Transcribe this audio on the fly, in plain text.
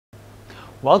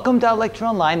Welcome to Lecture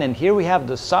Online, and here we have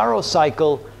the Saros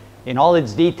cycle in all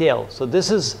its detail. So this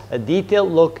is a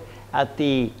detailed look at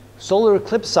the solar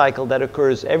eclipse cycle that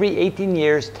occurs every 18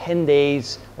 years, 10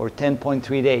 days, or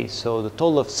 10.3 days. So the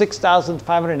total of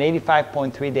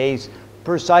 6,585.3 days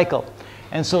per cycle.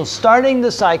 And so starting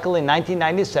the cycle in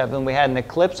 1997, we had an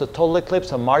eclipse, a total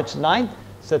eclipse on March 9th.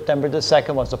 September the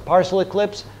 2nd was a partial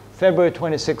eclipse. February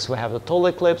 26th, we have the total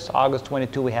eclipse. August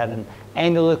 22, we had an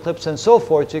annual eclipse, and so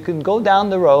forth. So you can go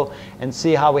down the row and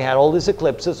see how we had all these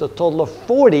eclipses, a total of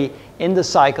 40 in the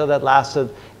cycle that lasted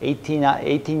 18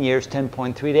 years,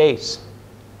 10.3 days.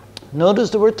 Notice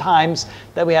there were times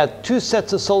that we had two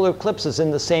sets of solar eclipses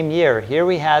in the same year. Here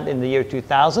we had in the year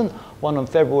 2000, one on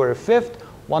February 5th,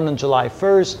 one on July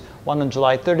 1st, one on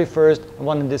July 31st, and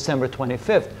one on December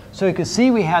 25th. So you can see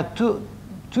we had two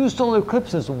solar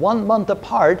eclipses 1 month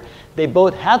apart. They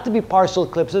both had to be partial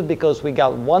eclipses because we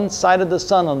got one side of the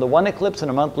sun on the one eclipse,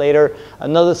 and a month later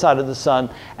another side of the sun.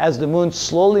 As the moon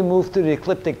slowly moved through the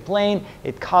ecliptic plane,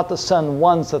 it caught the sun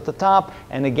once at the top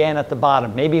and again at the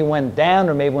bottom. Maybe it went down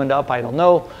or maybe it went up, I don't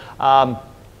know.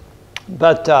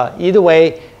 But either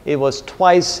way, it was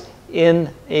twice in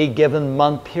a given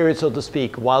month period, so to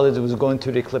speak, while it was going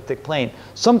through the ecliptic plane.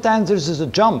 Sometimes there's just a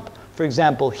jump. For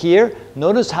example, here,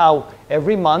 notice how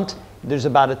every month there's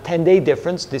about a 10-day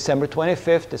difference. December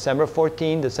 25th, December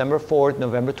 14th, December 4th,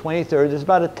 November 23rd. There's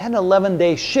about a 10,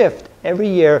 11-day shift every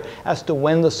year as to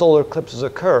when the solar eclipses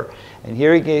occur. And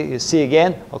here you see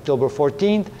again, October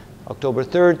 14th, October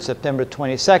 3rd, September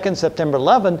 22nd, September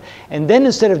 11th, and then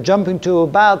instead of jumping to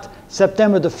about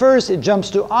September the 1st, it jumps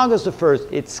to August the 1st.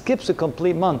 It skips a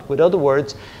complete month. With other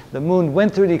words, the moon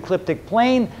went through the ecliptic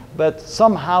plane, but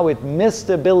somehow it missed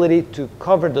the ability to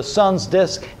cover the sun's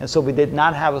disk, and so we did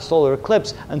not have a solar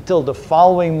eclipse until the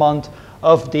following month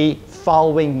of the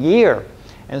following year.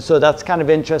 And so that's kind of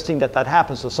interesting that that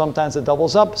happens. So sometimes it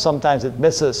doubles up, sometimes it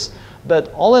misses.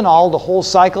 But all in all, the whole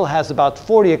cycle has about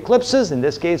 40 eclipses, in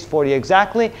this case 40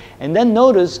 exactly. And then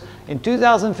notice in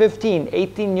 2015,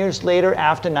 18 years later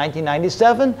after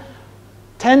 1997,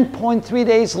 10.3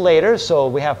 days later, so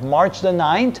we have March the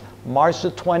 9th, March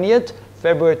the 20th,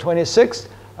 February 26th,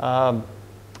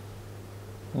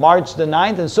 March the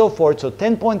 9th, and so forth. So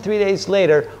 10.3 days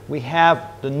later, we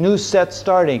have the new set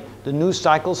starting, the new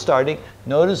cycle starting.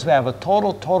 Notice we have a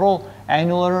total,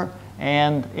 annular,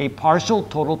 and a partial,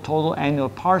 total, annual,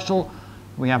 partial.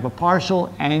 We have a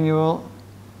partial, annual,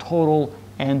 total,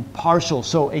 and partial.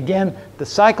 So again, the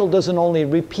cycle doesn't only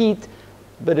repeat,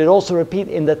 but it also repeats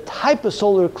in the type of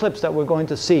solar eclipse that we're going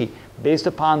to see based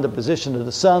upon the position of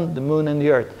the sun, the moon, and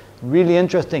the earth. Really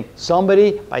interesting.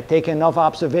 Somebody, by taking enough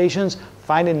observations,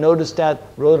 finally noticed that,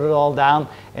 wrote it all down,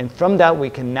 and from that we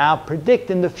can now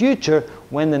predict in the future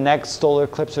when the next solar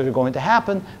eclipses are going to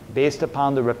happen based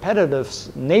upon the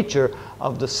repetitive nature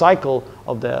of the cycle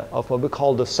of what we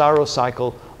call the Saros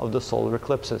cycle of the solar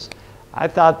eclipses. I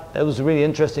thought that was really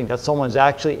interesting that someone's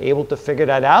actually able to figure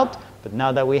that out, but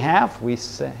now that we have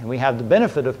the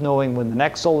benefit of knowing when the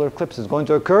next solar eclipse is going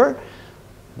to occur,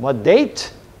 what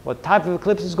date, what type of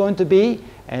eclipse is going to be,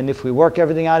 and if we work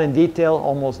everything out in detail,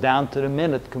 almost down to the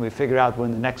minute, can we figure out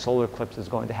when the next solar eclipse is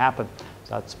going to happen.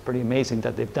 So that's pretty amazing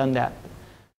that they've done that.